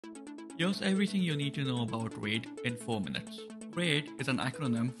Here's everything you need to know about RAID in 4 minutes. RAID is an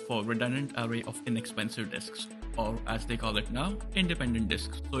acronym for Redundant Array of Inexpensive Disks, or as they call it now, independent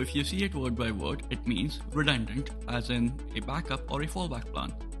disks. So if you see it word by word, it means redundant as in a backup or a fallback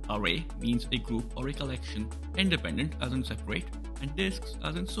plan. Array means a group or a collection, independent as in separate, and disks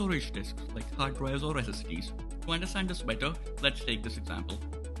as in storage disks like hard drives or SSDs. To understand this better, let's take this example.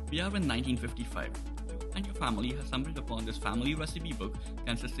 We are in 1955. And your family has stumbled upon this family recipe book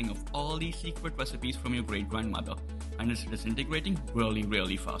consisting of all these secret recipes from your great-grandmother, and it's disintegrating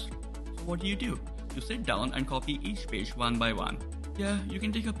really fast. So what do? You sit down and copy each page one by one. Yeah, you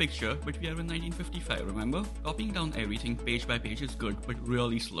can take a picture, but we are in 1955, remember? Copying down everything page by page is good, but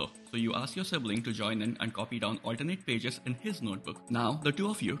really slow. So you ask your sibling to join in and copy down alternate pages in his notebook. Now, the two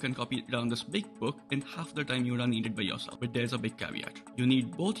of you can copy down this big book in half the time you would have needed by yourself. But there's a big caveat. You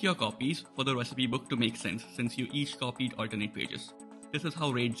need both your copies for the recipe book to make sense, since you each copied alternate pages. This is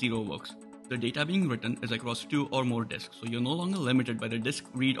how RAID 0 works. The data being written is across 2 or more disks, so you're no longer limited by the disk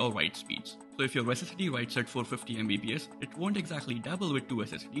read or write speeds. So if your SSD writes at 450 Mbps, it won't exactly double with 2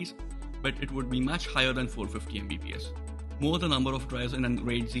 SSDs, but it would be much higher than 450 Mbps. More the number of drives in a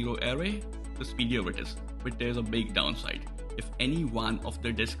RAID 0 array, the speedier it is. But there's a big downside. If any one of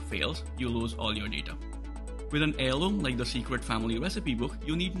the disks fails, you lose all your data. With an heirloom like the secret family recipe book,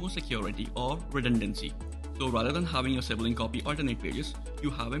 you need more security or redundancy. So rather than having your sibling copy alternate pages, you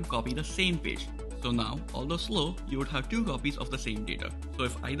have him copy the same page. So now, although slow, you would have 2 copies of the same data. So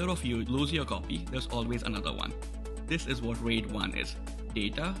if either of you lose your copy, there's always another one. This is what RAID 1 is.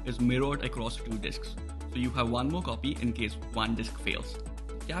 Data is mirrored across 2 disks. So you have one more copy in case one disk fails.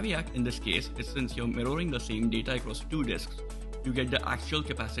 Caveat in this case is since you're mirroring the same data across 2 disks, you get the actual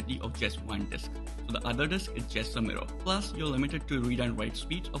capacity of just one disk. So the other disk is just a mirror. Plus, you're limited to read and write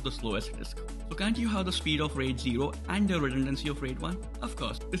speeds of the slowest disk. So can't you have the speed of RAID 0 and the redundancy of RAID 1? Of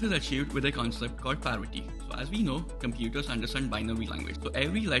course, this is achieved with a concept called parity. So as we know, computers understand binary language. So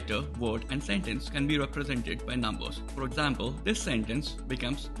every letter, word, and sentence can be represented by numbers. For example, this sentence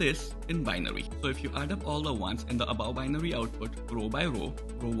becomes this in binary. So if you add up all the ones in the above binary output row by row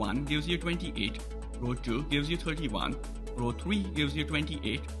 1 gives you 28, row 2 gives you 31, row 3 gives you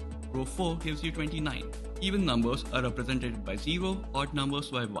 28, row 4 gives you 29. Even numbers are represented by 0, odd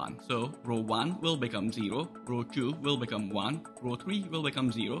numbers by 1. So row 1 will become 0, row 2 will become 1, row 3 will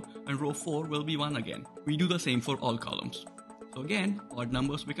become 0, and row 4 will be 1 again. We do the same for all columns. So again, odd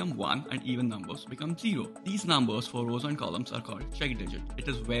numbers become 1 and even numbers become 0. These numbers for rows and columns are called check digit. It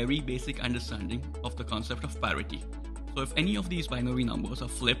is very basic understanding of the concept of parity. So if any of these binary numbers are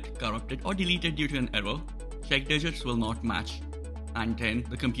flipped, corrupted, or deleted due to an error, check digits will not match, and then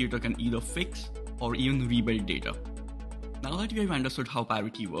the computer can either fix or even rebuild data. Now that we have understood how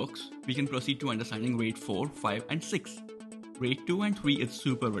parity works, we can proceed to understanding RAID 4, 5, and 6. RAID 2 and 3 is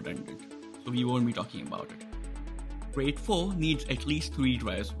super redundant, so we won't be talking about it. RAID 4 needs at least 3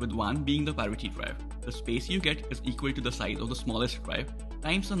 drives, with one being the parity drive. The space you get is equal to the size of the smallest drive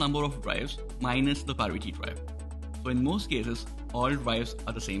times the number of drives minus the parity drive. So in most cases, all drives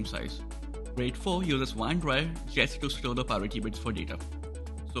are the same size. RAID 4 uses one drive just to store the parity bits for data.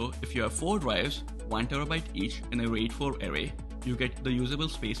 So if you have 4 drives, 1 terabyte each in a RAID 4 array, you get the usable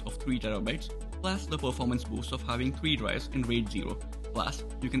space of 3 terabytes plus the performance boost of having 3 drives in RAID 0. Plus,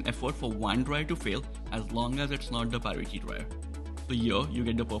 you can afford for one drive to fail as long as it's not the parity drive. So here, you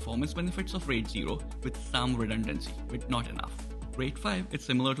get the performance benefits of RAID 0 with some redundancy, but not enough. RAID 5 is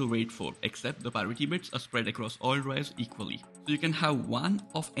similar to RAID 4, except the parity bits are spread across all drives equally. So you can have one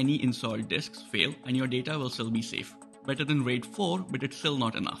of any installed disks fail and your data will still be safe. Better than RAID 4, but it's still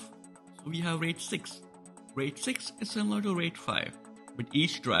not enough. So we have RAID 6. RAID 6 is similar to RAID 5, but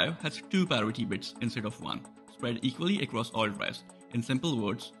each drive has 2 parity bits instead of 1, spread equally across all drives. In simple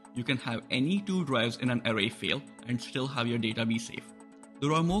words, you can have any 2 drives in an array fail and still have your data be safe.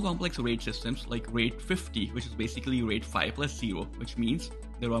 There are more complex RAID systems like RAID 50, which is basically RAID 5 plus 0, which means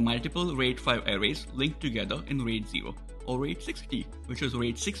there are multiple RAID 5 arrays linked together in RAID 0, or RAID 60, which is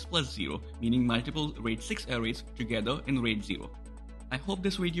RAID 6 plus 0, meaning multiple RAID 6 arrays together in RAID 0. I hope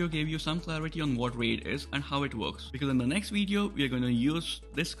this video gave you some clarity on what RAID is and how it works, because in the next video, we are going to use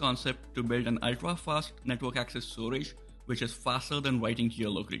this concept to build an ultra-fast network access storage, which is faster than writing to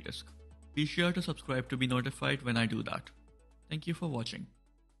your local disk. Be sure to subscribe to be notified when I do that. Thank you for watching.